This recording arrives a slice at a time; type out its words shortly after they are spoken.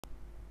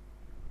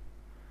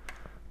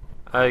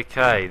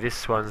Okay,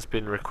 this one's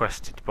been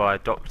requested by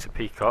Dr.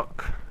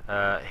 Peacock.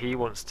 He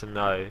wants to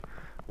know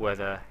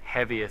whether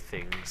heavier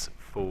things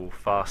fall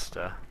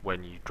faster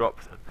when you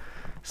drop them.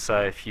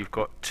 So if you've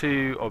got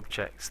two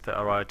objects that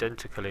are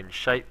identical in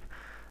shape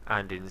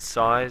and in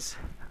size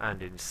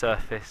and in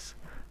surface,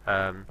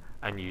 and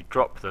you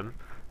drop them,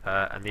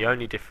 and the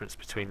only difference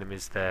between them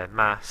is their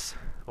mass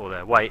or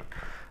their weight,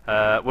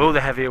 will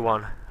the heavier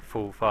one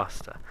fall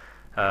faster?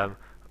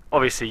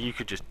 Obviously you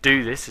could just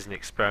do this as an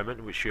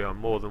experiment, which you are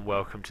more than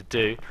welcome to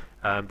do,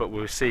 but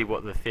we'll see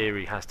what the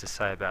theory has to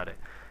say about it.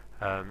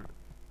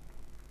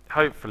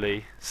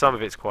 Hopefully some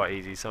of it's quite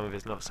easy, some of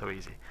it's not so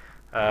easy.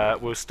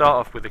 We'll start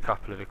off with a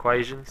couple of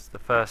equations. The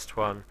first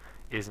one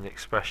is an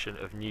expression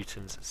of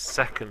Newton's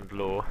second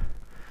law,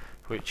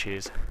 which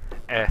is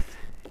F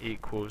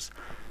equals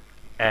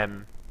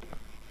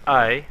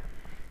ma,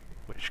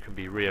 which can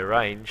be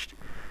rearranged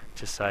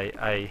to say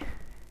A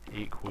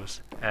equals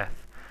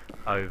F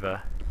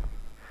over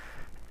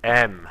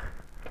m.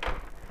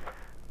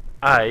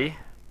 A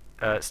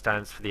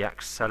stands for the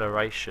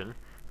acceleration.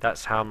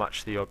 That's how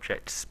much the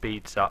object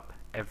speeds up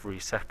every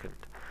second.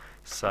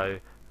 So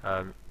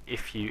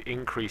if you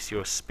increase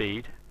your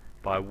speed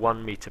by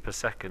 1 meter per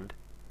second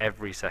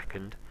every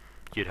second,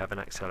 you'd have an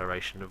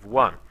acceleration of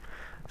 1.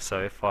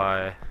 So if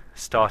I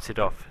started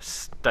off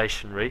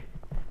stationary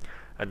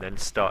and then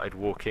started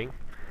walking,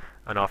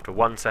 and after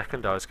 1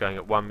 second I was going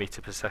at 1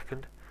 meter per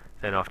second,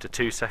 then after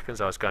 2 seconds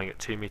I was going at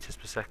 2 meters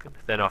per second,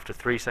 then after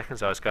 3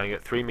 seconds I was going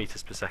at 3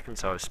 meters per second,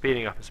 so I was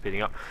speeding up and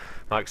speeding up.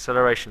 My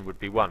acceleration would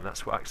be 1.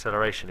 That's what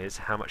acceleration is,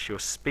 how much your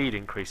speed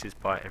increases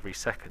by every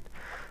second.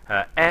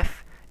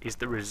 F is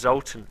the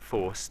resultant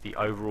force, the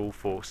overall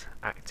force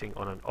acting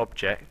on an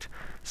object.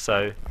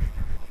 So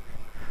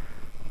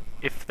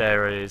if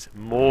there is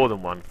more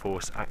than one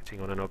force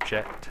acting on an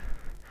object,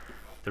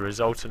 the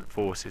resultant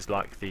force is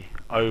like the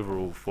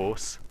overall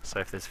force. So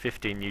if there's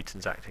 15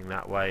 newtons acting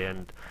that way,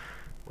 and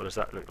what does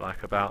that look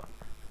like? About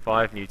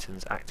 5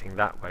 newtons acting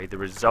that way, the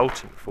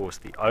resultant force,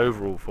 the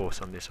overall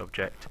force on this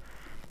object,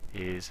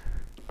 is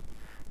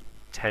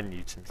 10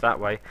 newtons that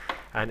way.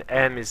 And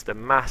m is the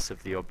mass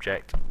of the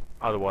object,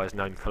 otherwise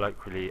known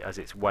colloquially as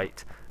its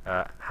weight,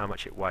 how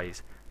much it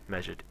weighs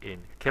measured in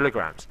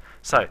kilograms.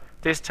 So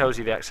this tells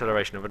you the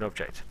acceleration of an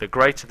object. The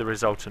greater the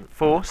resultant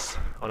force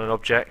on an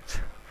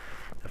object,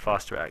 the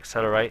faster it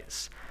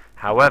accelerates.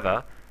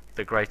 However,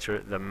 the greater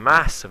the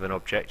mass of an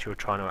object you're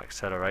trying to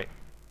accelerate,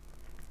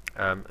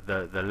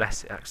 the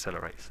less it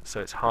accelerates. So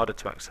it's harder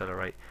to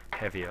accelerate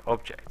heavier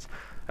objects.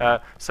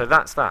 So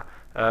that's that.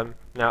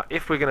 Now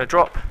if we're going to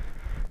drop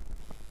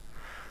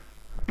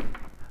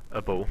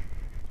a ball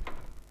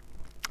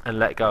and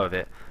let go of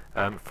it,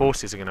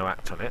 forces are going to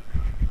act on it.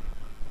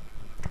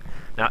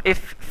 Now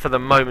if for the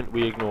moment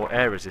we ignore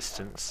air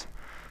resistance,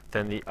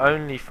 then the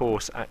only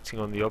force acting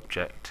on the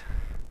object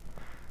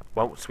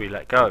once we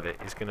let go of it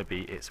is going to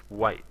be its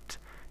weight.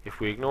 If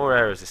we ignore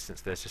air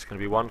resistance, there's just going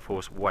to be one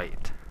force,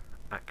 weight,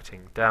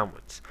 acting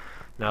downwards.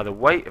 Now the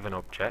weight of an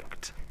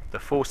object, the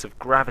force of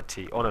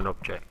gravity on an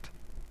object,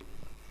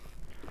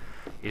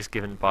 is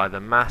given by the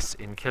mass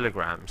in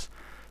kilograms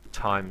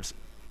times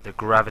the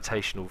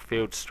gravitational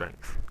field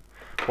strength.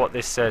 What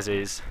this says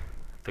is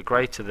the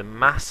greater the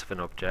mass of an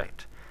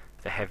object,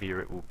 the heavier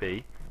it will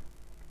be,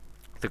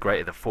 the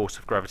greater the force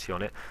of gravity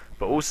on it,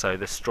 but also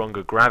the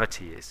stronger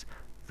gravity is.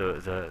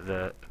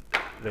 The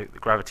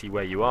gravity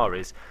where you are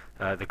is,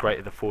 the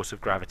greater the force of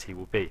gravity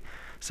will be.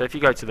 So if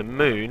you go to the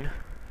moon,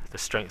 the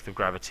strength of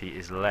gravity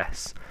is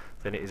less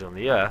than it is on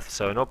the Earth,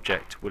 so an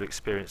object will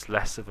experience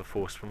less of a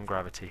force from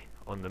gravity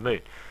on the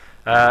moon.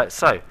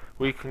 So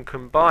we can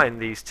combine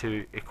these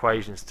two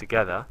equations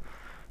together.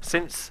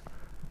 Since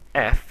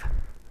F,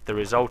 the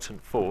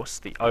resultant force,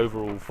 the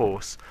overall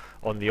force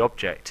on the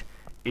object,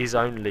 is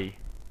only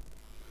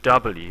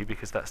W,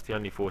 because that's the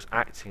only force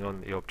acting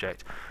on the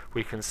object,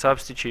 we can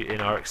substitute in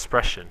our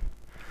expression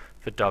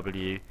for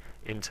W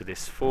into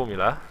this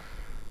formula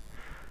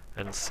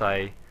and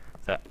say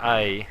that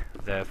A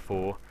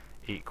therefore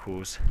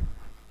equals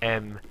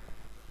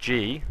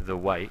mg, the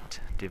weight,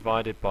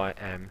 divided by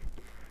m,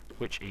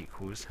 which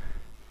equals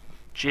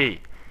g,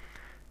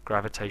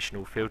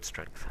 gravitational field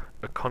strength,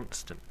 a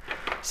constant.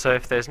 So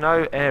if there's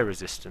no air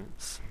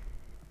resistance,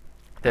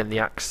 then the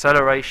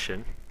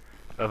acceleration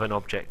of an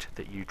object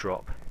that you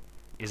drop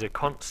is a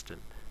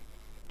constant,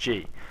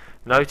 g.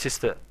 Notice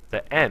that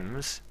the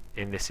m's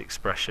in this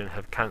expression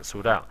have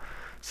cancelled out.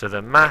 So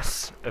the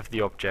mass of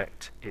the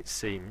object, it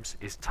seems,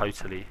 is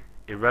totally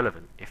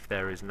irrelevant if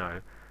there is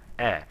no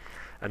air.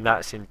 And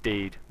that's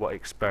indeed what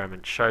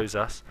experiment shows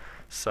us.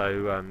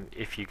 So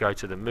if you go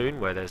to the moon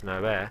where there's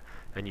no air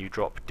and you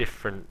drop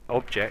different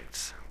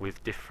objects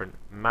with different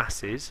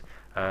masses,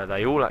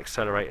 they all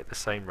accelerate at the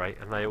same rate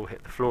and they all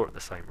hit the floor at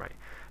the same rate.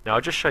 Now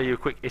I'll just show you a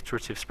quick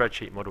iterative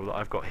spreadsheet model that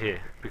I've got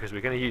here, because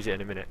we're going to use it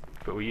in a minute,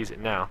 but we'll use it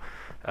now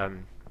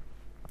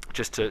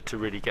just to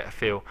really get a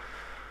feel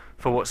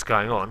for what's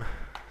going on.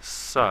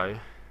 So I'm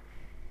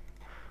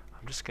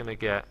just going to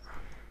get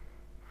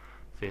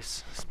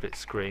this split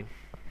screen.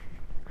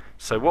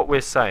 So what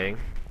we're saying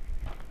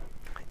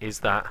is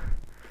that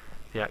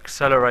the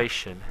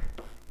acceleration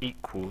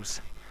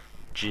equals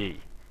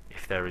g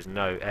if there is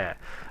no air.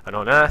 And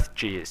on Earth,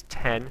 g is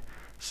 10,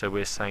 so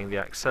we're saying the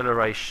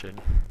acceleration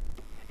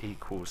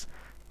equals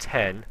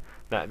 10.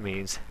 That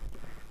means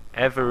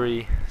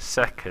every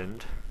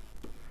second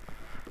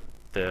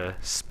the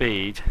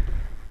speed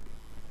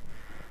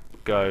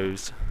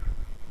goes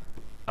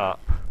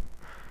up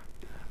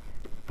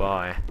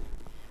by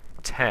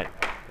 10.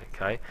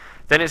 Okay,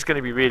 then it's going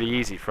to be really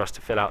easy for us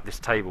to fill out this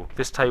table.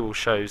 This table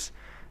shows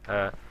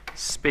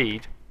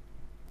speed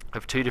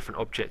of two different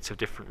objects of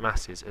different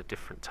masses at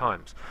different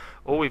times.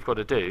 All we've got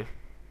to do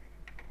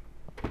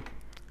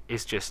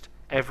is just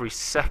every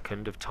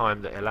second of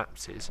time that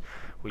elapses,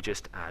 we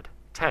just add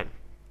 10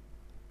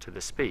 to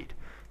the speed.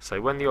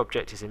 So when the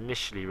object is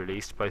initially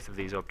released, both of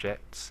these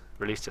objects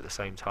released at the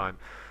same time,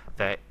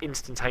 their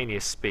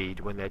instantaneous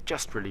speed when they're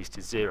just released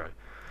is 0.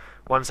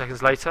 1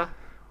 second later,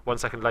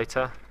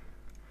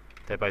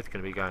 they're both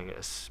going to be going at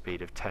a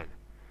speed of 10.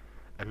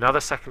 Another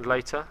second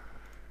later,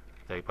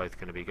 they're both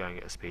going to be going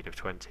at a speed of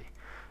 20.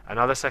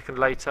 Another second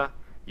later,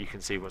 you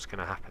can see what's going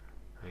to happen.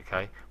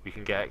 Okay, we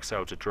can get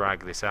Excel to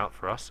drag this out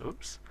for us.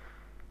 Oops.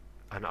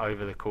 And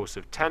over the course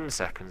of 10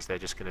 seconds, they're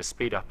just going to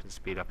speed up and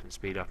speed up and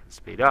speed up and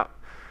speed up.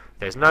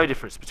 There's no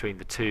difference between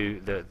the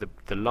two.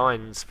 The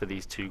lines for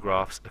these two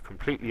graphs are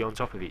completely on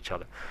top of each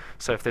other.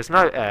 So if there's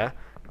no air,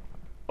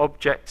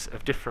 objects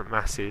of different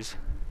masses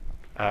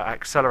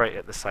accelerate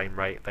at the same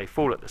rate, they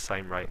fall at the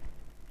same rate.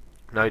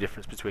 No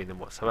difference between them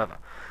whatsoever.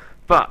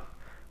 But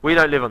we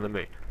don't live on the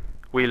moon.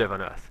 We live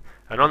on Earth.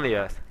 And on the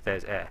Earth,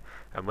 there's air.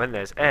 And when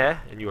there's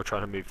air, and you're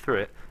trying to move through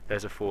it,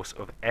 there's a force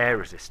of air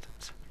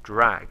resistance,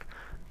 drag,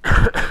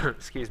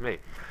 excuse me,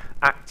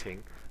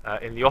 acting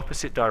in the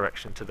opposite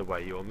direction to the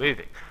way you're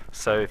moving.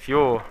 So if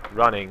you're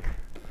running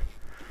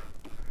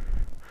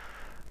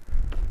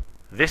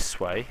this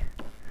way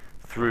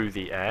through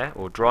the air,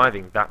 or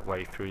driving that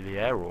way through the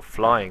air, or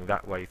flying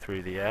that way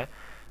through the air,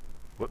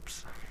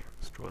 whoops,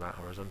 let's draw that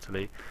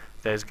horizontally,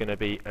 there's going to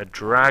be a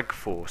drag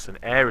force, an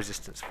air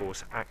resistance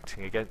force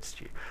acting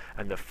against you.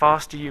 And the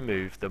faster you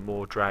move, the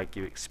more drag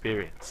you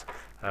experience.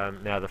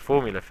 Now the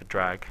formula for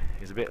drag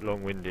is a bit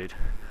long-winded.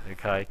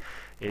 Okay,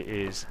 it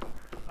is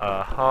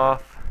a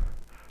half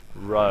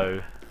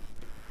rho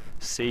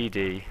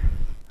CD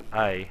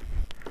A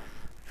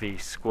V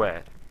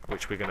squared,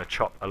 which we're going to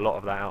chop a lot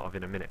of that out of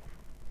in a minute.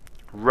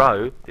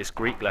 Rho, this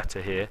Greek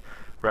letter here,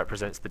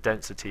 represents the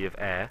density of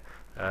air.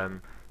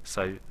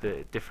 So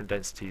the different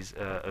densities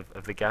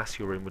of the gas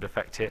you're in would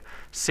affect it.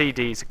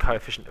 CD is a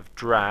coefficient of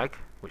drag,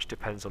 which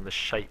depends on the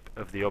shape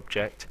of the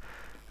object.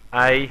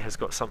 A has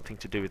got something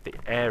to do with the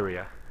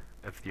area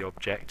of the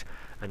object,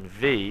 and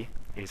V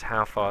is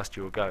how fast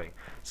you're going.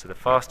 So the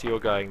faster you're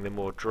going, the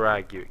more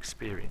drag you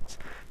experience.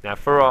 Now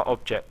for our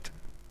object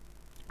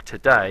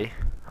today,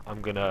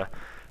 I'm going to,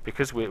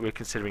 because we're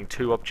considering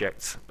two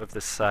objects of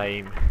the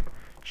same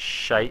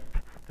shape,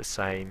 the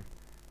same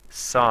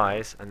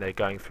size, and they're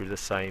going through the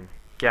same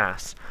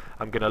gas,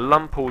 I'm going to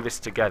lump all this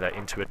together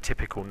into a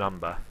typical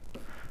number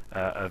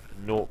of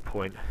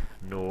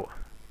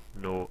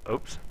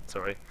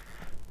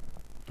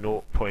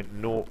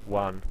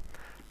 0.01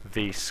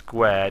 v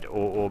squared,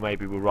 or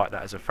maybe we'll write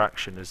that as a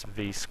fraction as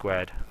v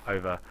squared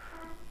over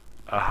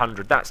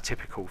 100. That's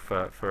typical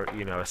for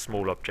you know, a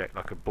small object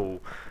like a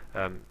ball.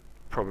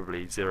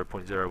 Probably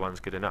 0.01 is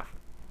good enough.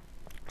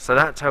 So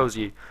that tells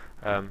you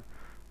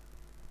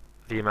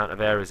the amount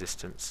of air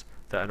resistance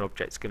that an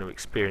object's going to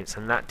experience,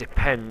 and that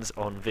depends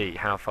on v,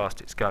 how fast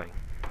it's going.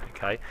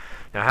 Okay.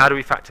 Now how do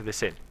we factor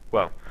this in?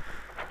 Well,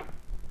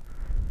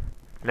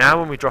 now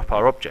when we drop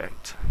our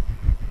object,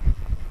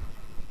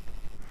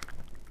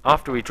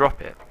 after we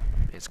drop it,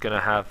 it's going to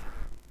have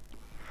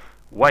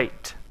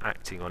weight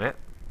acting on it,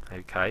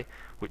 okay,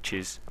 which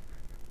is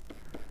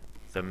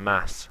the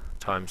mass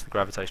times the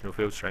gravitational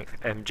field strength,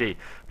 mg,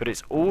 but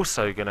it's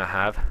also going to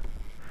have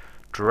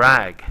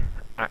drag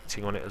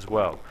acting on it as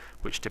well,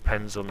 which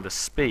depends on the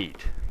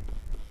speed,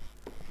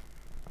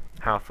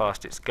 how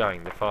fast it's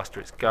going. The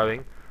faster it's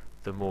going,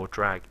 the more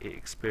drag it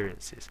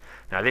experiences.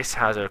 Now this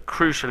has a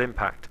crucial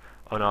impact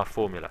on our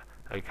formula,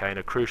 okay, and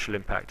a crucial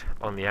impact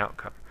on the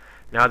outcome.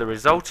 Now the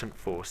resultant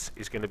force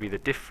is going to be the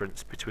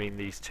difference between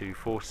these two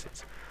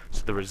forces.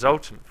 So the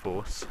resultant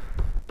force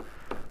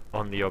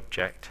on the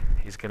object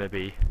is going to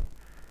be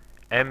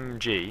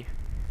mg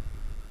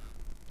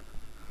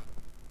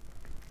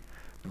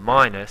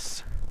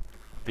minus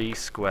v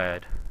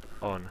squared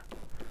on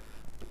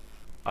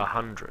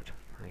 100,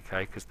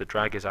 okay, because the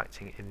drag is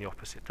acting in the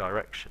opposite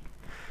direction.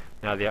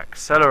 Now the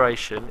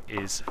acceleration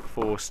is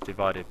force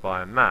divided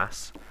by a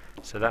mass,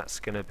 so that's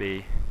going to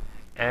be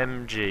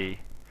mg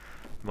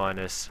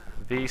minus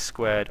v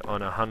squared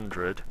on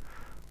 100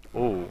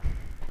 all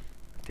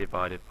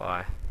divided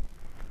by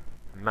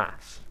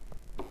mass.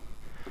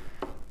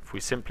 If we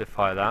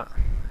simplify that,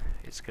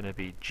 it's going to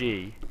be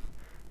g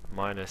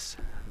minus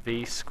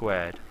v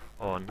squared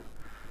on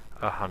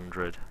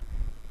 100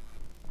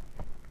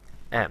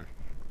 m.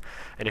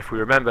 And if we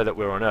remember that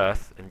we're on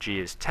Earth and g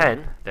is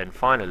 10, then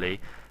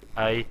finally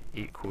a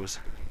equals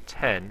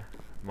 10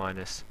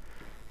 minus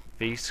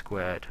v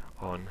squared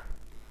on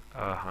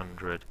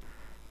 100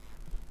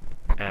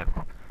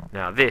 m.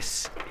 Now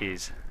this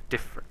is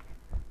different,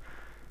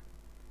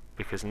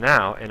 because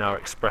now in our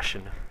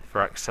expression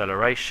for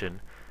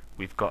acceleration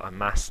we've got a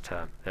mass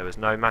term. There was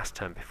no mass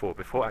term before.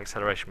 Before,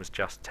 acceleration was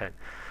just 10.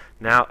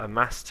 Now a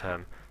mass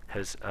term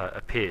has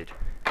appeared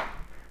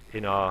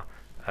in our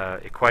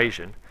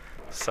equation.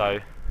 So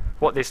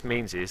what this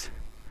means is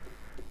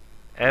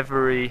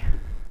every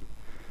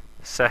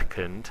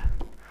second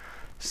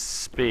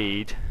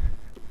speed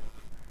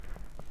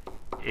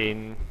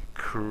increases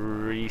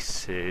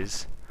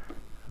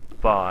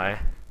by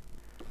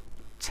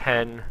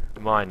 10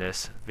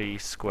 minus v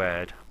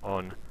squared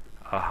on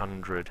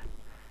 100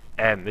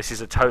 m. This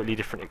is a totally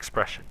different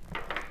expression.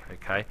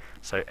 Okay,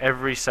 so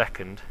every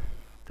second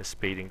the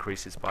speed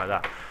increases by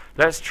that.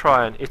 Let's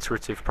try an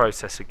iterative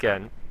process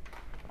again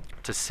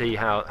to see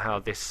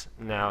how this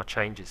now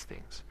changes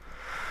things.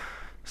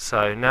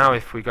 So now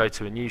if we go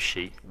to a new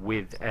sheet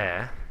with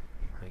air,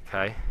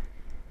 okay,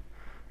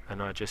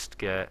 and I just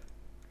get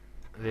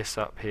this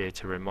up here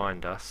to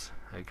remind us,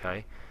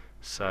 okay,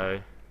 so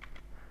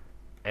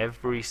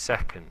every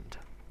second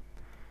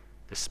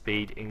the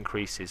speed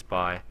increases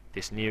by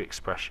this new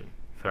expression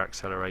for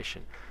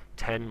acceleration,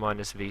 10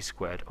 minus v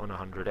squared on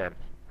 100 m.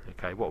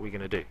 Okay, what are we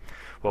going to do?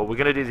 Well, we're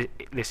going to do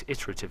this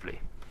iteratively.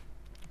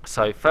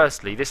 So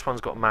firstly, this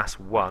one's got mass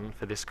 1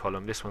 for this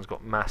column, this one's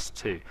got mass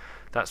 2.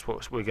 That's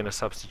what we're going to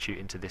substitute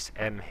into this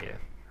m here.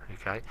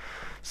 Okay,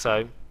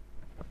 so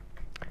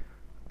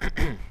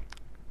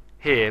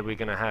here we're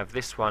going to have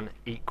this one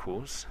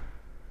equals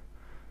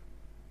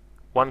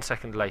 1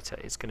 second later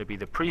it's going to be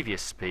the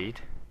previous speed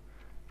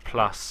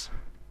plus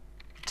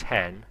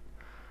 10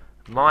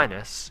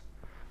 minus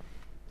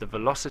the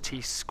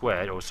velocity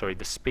squared, or sorry,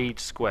 the speed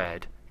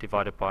squared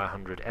divided by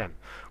 100 m.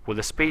 Well,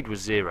 the speed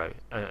was 0,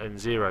 and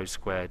 0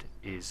 squared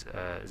is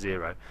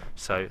 0,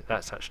 so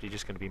that's actually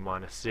just going to be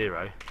minus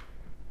 0.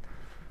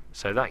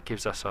 So that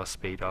gives us our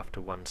speed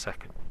after 1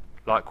 second.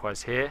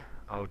 Likewise here,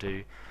 I'll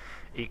do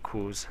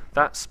equals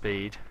that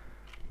speed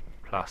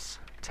plus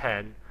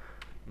 10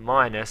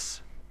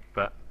 minus,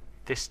 but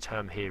this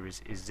term here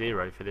is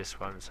 0 for this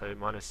one, so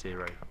minus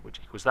 0, which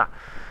equals that.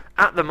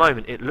 At the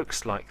moment it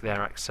looks like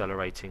they're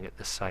accelerating at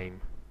the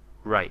same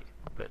rate,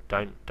 but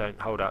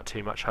don't hold out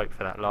too much hope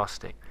for that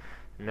lasting.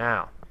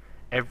 Now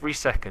every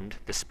second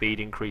the speed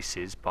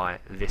increases by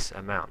this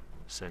amount,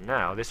 so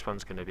now this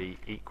one's going to be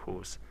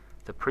equals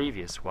the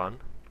previous one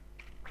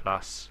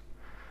plus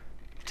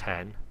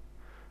 10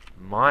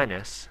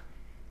 minus,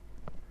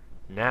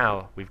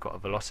 now we've got a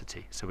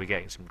velocity, so we're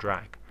getting some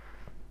drag.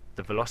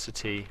 The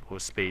velocity, or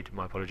speed,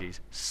 my apologies,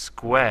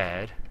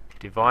 squared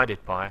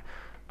divided by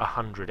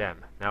 100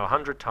 m. Now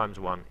 100 times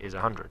 1 is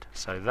 100,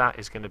 so that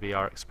is going to be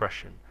our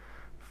expression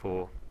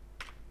for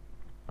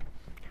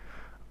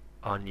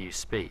our new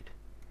speed.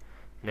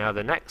 Now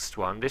the next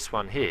one, this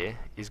one here,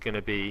 is going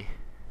to be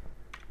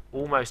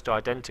almost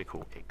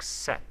identical,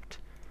 except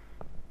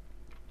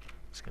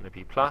it's going to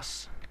be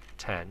plus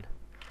 10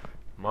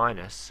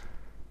 minus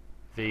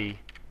v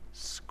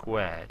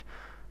squared.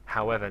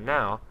 However,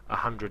 now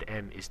 100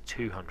 m is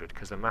 200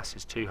 because the mass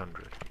is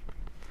 200.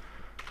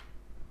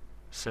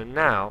 So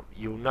now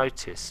you'll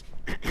notice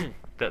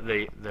that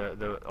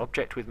the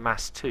object with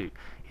mass 2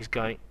 is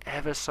going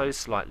ever so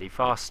slightly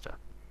faster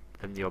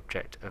than the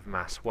object of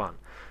mass 1.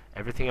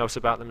 Everything else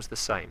about them is the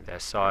same. Their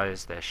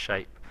size, their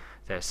shape,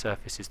 their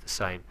surface is the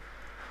same.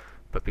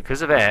 But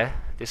because of air,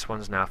 this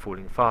one's now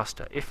falling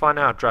faster. If I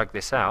now drag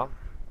this out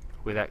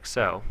with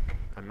Excel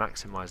and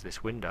maximize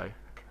this window,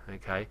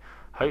 okay,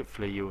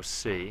 hopefully you'll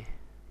see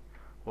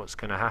what's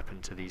going to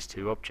happen to these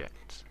two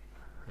objects.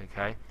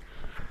 Okay,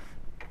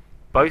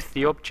 both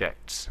the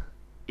objects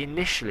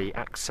initially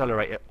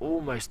accelerate at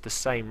almost the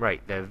same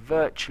rate. They're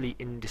virtually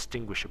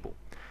indistinguishable,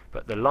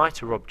 but the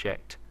lighter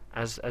object,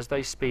 as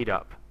they speed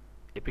up,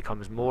 it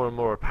becomes more and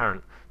more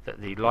apparent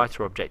that the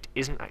lighter object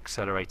isn't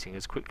accelerating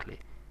as quickly,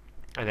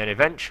 and then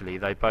eventually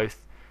they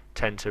both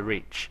tend to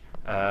reach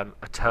a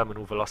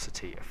terminal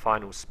velocity, a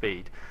final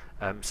speed.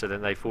 So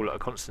then they fall at a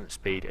constant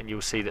speed, and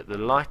you'll see that the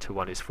lighter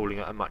one is falling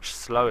at a much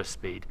slower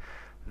speed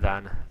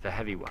than the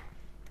heavy one.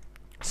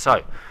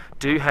 So,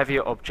 do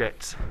heavier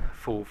objects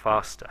fall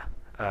faster?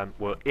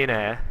 Well, in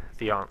air,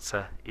 the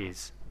answer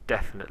is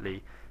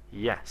definitely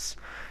yes.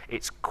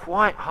 It's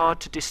quite hard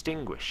to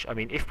distinguish. I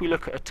mean, if we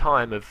look at a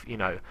time of,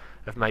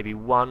 of maybe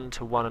 1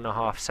 to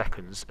 1.5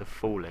 seconds of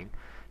falling,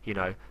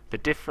 the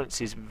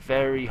difference is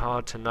very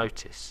hard to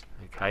notice.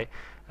 Okay.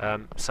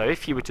 So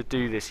if you were to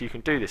do this, you can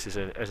do this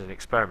as an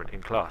experiment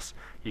in class.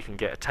 You can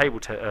get a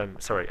table well,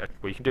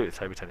 you can do it with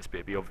table tennis, but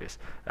it'd be obvious.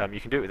 You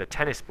can do it with a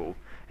tennis ball.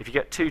 If you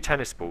get 2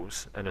 tennis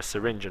balls and a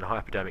syringe and a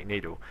hypodermic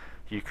needle,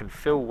 you can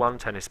fill one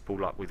tennis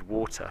ball up with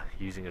water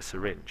using a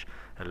syringe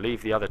and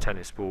leave the other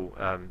tennis ball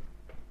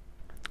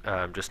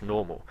just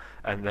normal,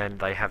 and then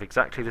they have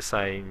exactly the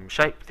same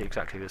shape,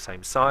 exactly the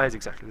same size,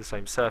 exactly the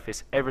same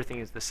surface, everything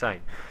is the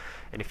same.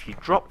 And if you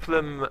drop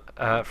them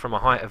from a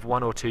height of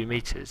 1 or 2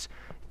 meters,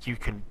 you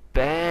can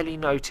barely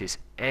notice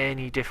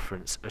any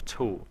difference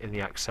at all in the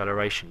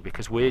acceleration,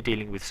 because we're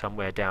dealing with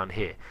somewhere down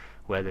here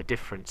where the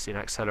difference in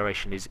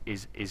acceleration is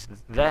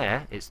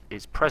there,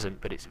 is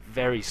present, but it's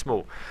very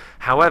small.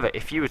 However,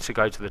 if you were to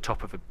go to the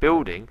top of a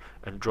building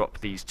and drop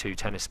these two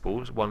tennis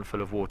balls, one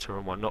full of water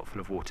and one not full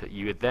of water,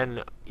 you would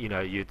then,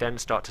 you'd then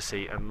start to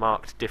see a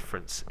marked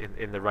difference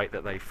in the rate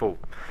that they fall.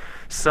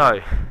 So,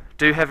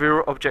 do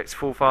heavier objects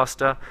fall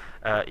faster?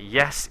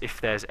 Yes,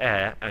 if there's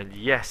air, and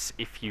yes,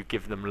 if you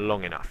give them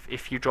long enough.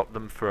 If you drop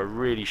them for a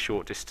really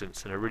short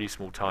distance and a really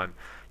small time,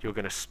 you're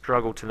going to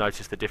struggle to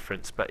notice the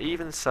difference. But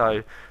even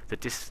so, the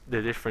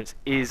difference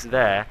is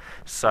there,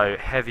 so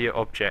heavier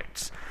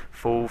objects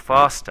fall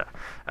faster.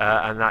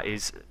 And that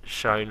is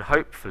shown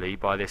hopefully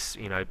by this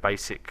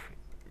basic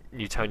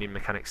Newtonian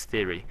mechanics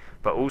theory,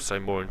 but also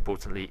more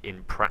importantly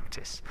in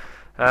practice.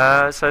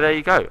 So there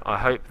you go. I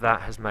hope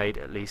that has made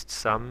at least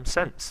some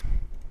sense.